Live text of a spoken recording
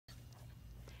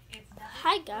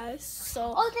Hi guys.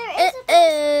 So it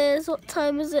is what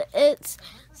time is it? It's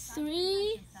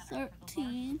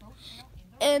 3:13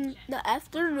 in the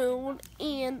afternoon,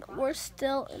 and we're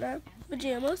still in our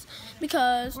pajamas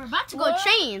because we're about to go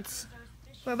change.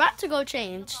 We're about to go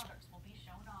change.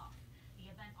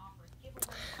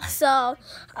 So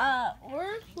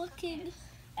we're looking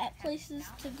at places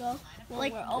to go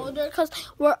when we're older, because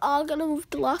we're all gonna move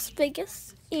to Las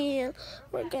Vegas, and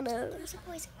we're gonna.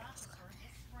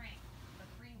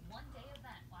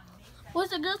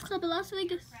 What's the girls club in Las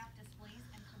Vegas?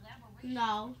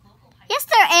 No. Yes,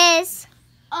 there is.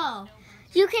 Oh.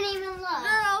 You can even look.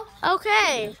 No.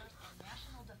 Okay.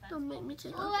 Don't make me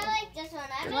take Oh, off I like this one.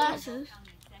 my glasses.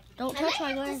 Don't I touch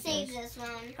my might have to save glasses. this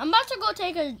one. I'm about to go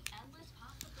take a.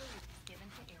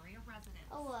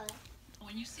 Oh, what?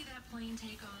 When you see that plane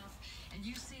take off and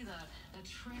you see the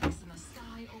tracks and the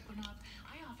sky open up,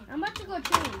 I'm about to go what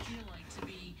change. does it feel like to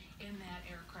be in that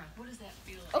aircraft? What does that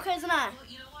feel like? Okay, Zana. Well,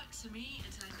 you know what? To me,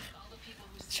 and to I think all the people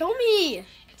who see Show me.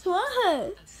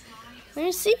 What? that sky is Let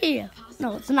me see.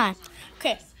 No, it's not.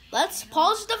 Okay, let's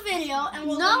pause the video and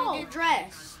we'll No. get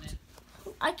dressed.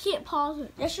 I can't pause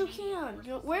it. Yes, you can.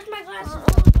 Where's my glasses?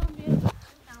 $2009.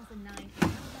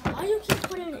 Why you keep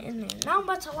putting it in there? Now I'm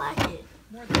about to lock it.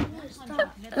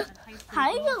 Stop.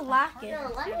 How you lock it?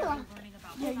 No, let me look.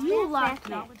 Yeah, you lock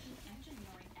it.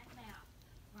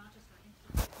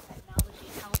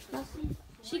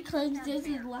 She claims there's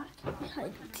a lock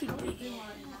behind the TV.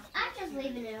 I'm just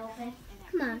leaving it open.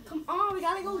 Come on, we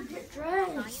gotta go get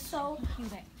dressed. So I'm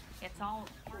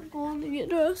going to get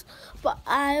dressed, but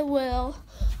I will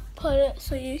put it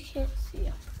so you can't see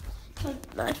it. 'Cause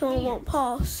my phone won't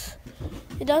pause.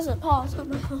 It doesn't pause on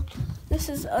my phone. This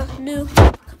is a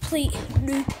complete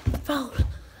new phone.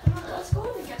 Let's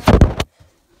go and get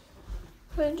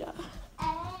Good job.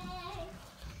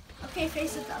 Okay,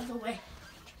 face it the other way.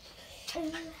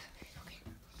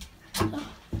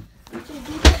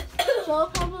 So I'll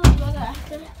probably go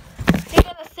after. You're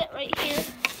gonna sit right here.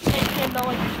 And no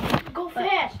one. Go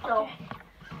fast, though. Okay.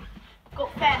 Go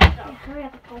fast, though. Hurry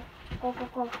up. Go. I'm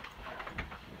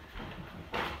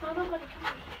not gonna come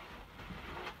here.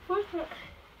 Where's it?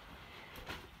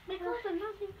 My clothes are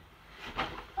nothing.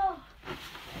 Oh.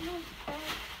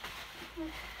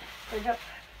 Wait up.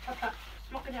 Up.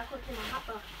 Smoking that quick in my hot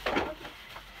box.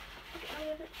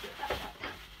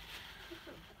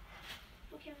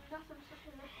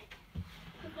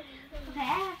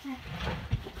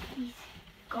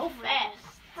 Go fast.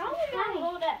 How are we gonna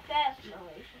go that fast,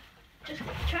 Malaysia? Just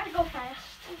try to go fast.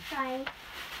 I'm trying.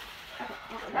 I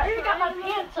already got my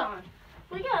pants on.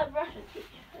 We gotta brush our teeth,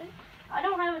 right? I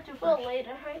don't have a A toothbrush. little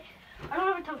later, right? I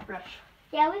don't have a toothbrush.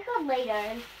 Yeah, we could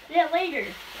later. Yeah, later.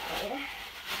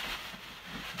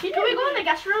 Can we go in the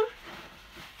guest room?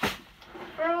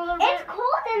 For a little bit? It's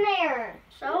cold in there.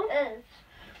 So? It is.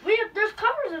 There's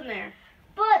covers in there.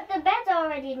 But the bed's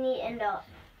already neatened up.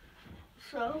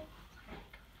 So?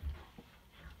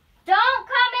 Don't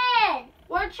come in!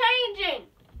 We're changing.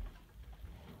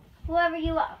 Whoever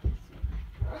you are.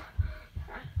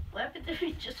 What happened if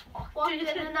we just walked Walked in?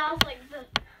 in and I was like this.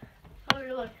 How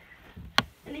we look?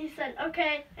 And he said,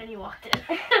 okay, and he walked in.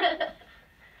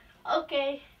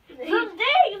 Okay. Some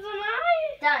days, and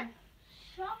Done.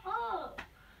 Shut up.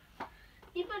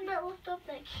 You better not lift up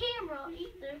that camera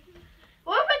either.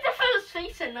 What if the fellow's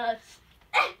facing us?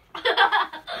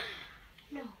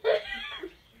 No.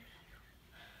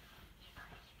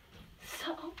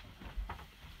 So,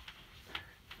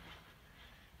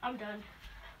 I'm done.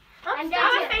 I'm done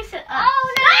I'm too. facing us.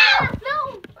 Oh, no!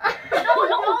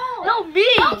 No, me.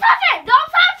 Don't touch it!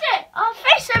 Don't touch it! I'm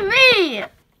facing me.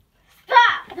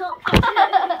 Stop! Don't touch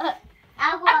it.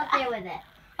 I'll go out there with it.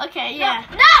 Okay, yeah.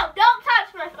 No! Don't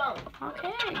touch my phone.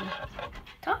 Okay.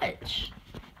 Touch.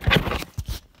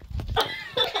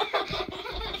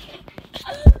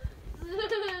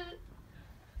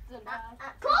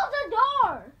 Close the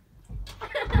door!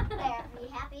 There, are you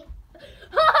happy?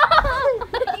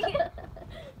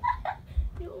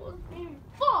 You was being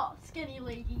false, skinny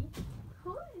lady.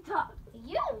 Who are you talking to?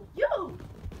 You!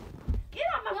 Get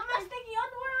out my sticky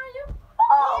underwear on you!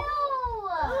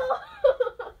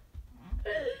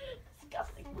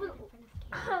 Disgusting.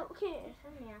 Okay. So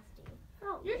nasty.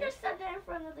 You just sat there in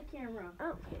front of the camera.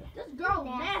 Okay. This girl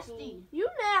Nasty. nasty. You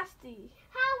nasty.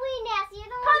 How we nasty? You're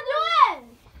the Cause one, you is!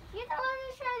 you're the one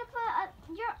who's trying to put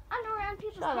your underwear on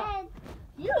people's Shut up. heads.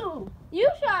 You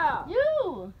shut up.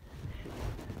 You.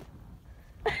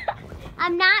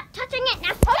 I'm not touching it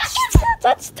now.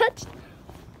 Touch.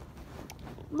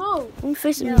 Move. I'm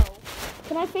facing No. me.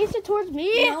 Can I face it towards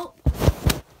me? No.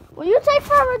 Well, you take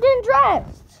forever getting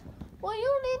dressed. Well,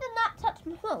 you need to not touch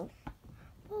my phone.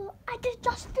 Well, I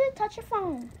just did touch your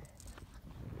phone.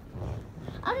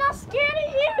 I'm not scared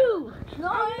of you.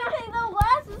 No, you don't take those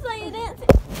glasses so you didn't.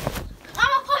 I'm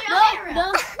gonna pull your hair out.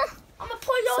 No. I'm gonna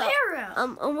pull your hair out.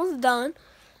 I'm almost done.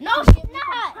 No, she's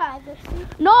not.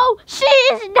 No, she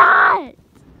is not.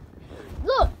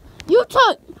 Look, you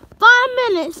took 5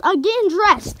 minutes of getting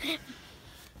dressed.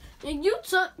 And you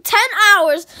took 10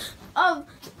 hours of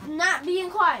not being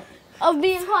quiet. Of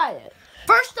being quiet.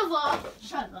 First of all,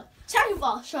 shut up. Second of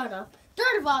all, shut up.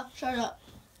 Third of all, shut up.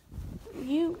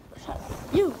 You shut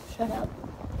up. You shut up.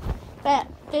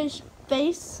 Fat fish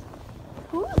face.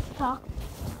 Who's talking?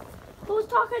 Who's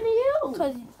talking to you?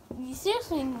 Because you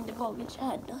seriously need to go get your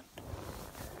head done.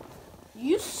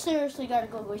 You seriously gotta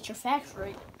go get your facts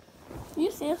right.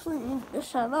 You seriously need to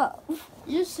shut up.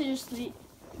 You seriously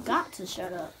got to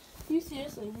shut up. You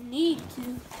seriously need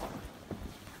to.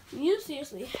 You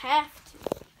seriously have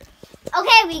to.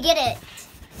 Okay, we get it.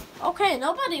 Okay,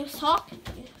 nobody was talking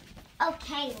to you.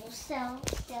 Okay, well, still.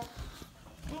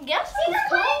 Guess See, who's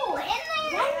why cold? are you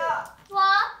in there?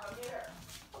 What?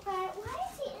 Okay, why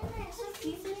is he in there?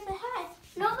 He said say hi.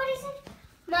 Nobody said.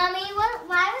 Mommy,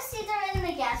 why was Caesar in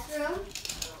the guest room?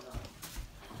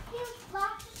 He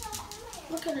locked himself in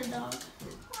there. Look at the dog.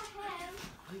 Poor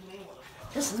him.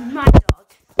 This is my dog.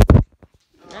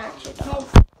 Not your dog.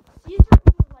 Caesar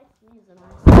more like Caesar.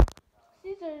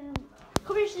 Caesar,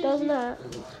 come here, Caesar. Does not.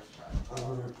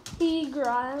 He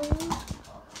grinds.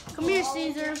 Come here,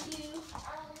 Caesar.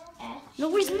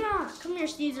 No, he's not. Come here,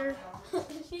 Caesar.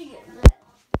 She getting that.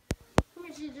 Come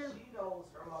here, Caesar.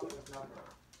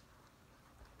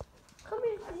 Come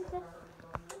here, Caesar.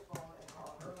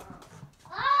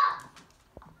 Ah!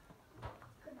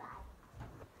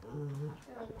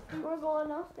 We're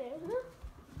going upstairs, huh?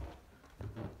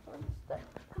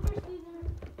 Come here, Caesar.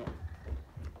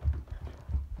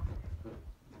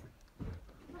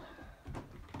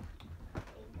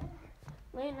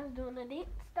 Lena's doing a dance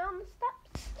down the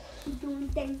steps. He's doing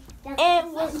things.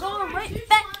 And we're going right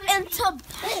back into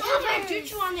Hey,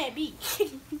 Juju on that beat.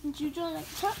 Juju on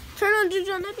that. Turn on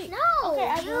Juju on that beat. No, Okay,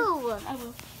 I you. will.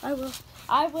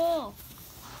 I will.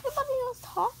 Nobody else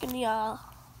talking to y'all.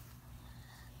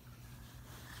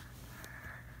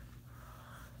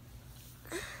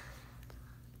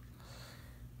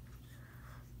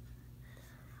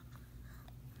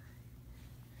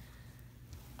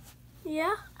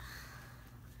 Yeah.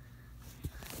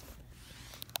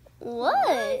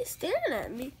 What? Staring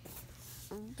at me.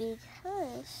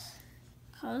 Because.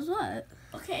 Cause what?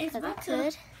 Okay, it's Because I about to.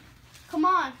 could. Come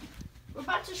on. We're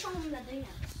about to show them the dance.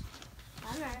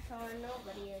 I'm not showing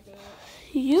nobody a dance.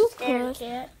 You Scared could.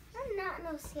 cat. I'm not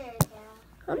no scared cat.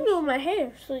 I'm doing my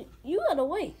hair, so you gotta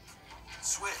wait.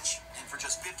 Switch, and for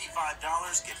just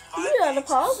 $55, get 5 You gotta games.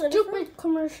 pause it. Stupid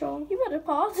commercial. You better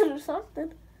pause it or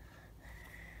something.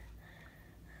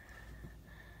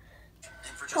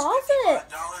 And for just Pause it.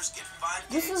 $55, get 5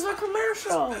 This games is a on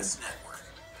commercial. America's best network.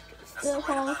 That's Still the right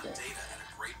pause amount of it. data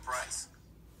at a great price.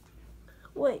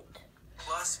 Wait.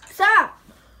 Plus, Stop.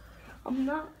 I'm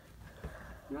not.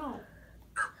 No.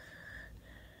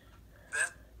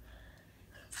 best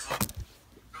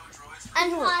droids for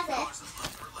Unpause $4 it. a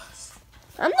month or less.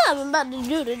 I'm not even about to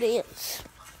do the dance.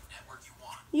 Network you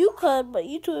want. You could, but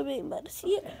you two ain't about to see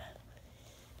it.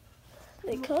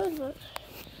 They could, but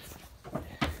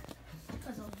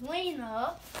Because of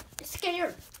Lena is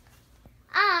scared.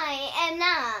 I am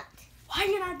not. Why are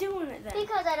you not doing it then?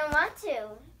 Because I don't want to.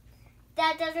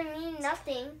 That doesn't mean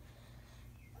nothing.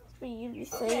 for you to be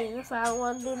saying if I don't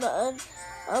want to do nothing.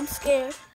 I'm scared.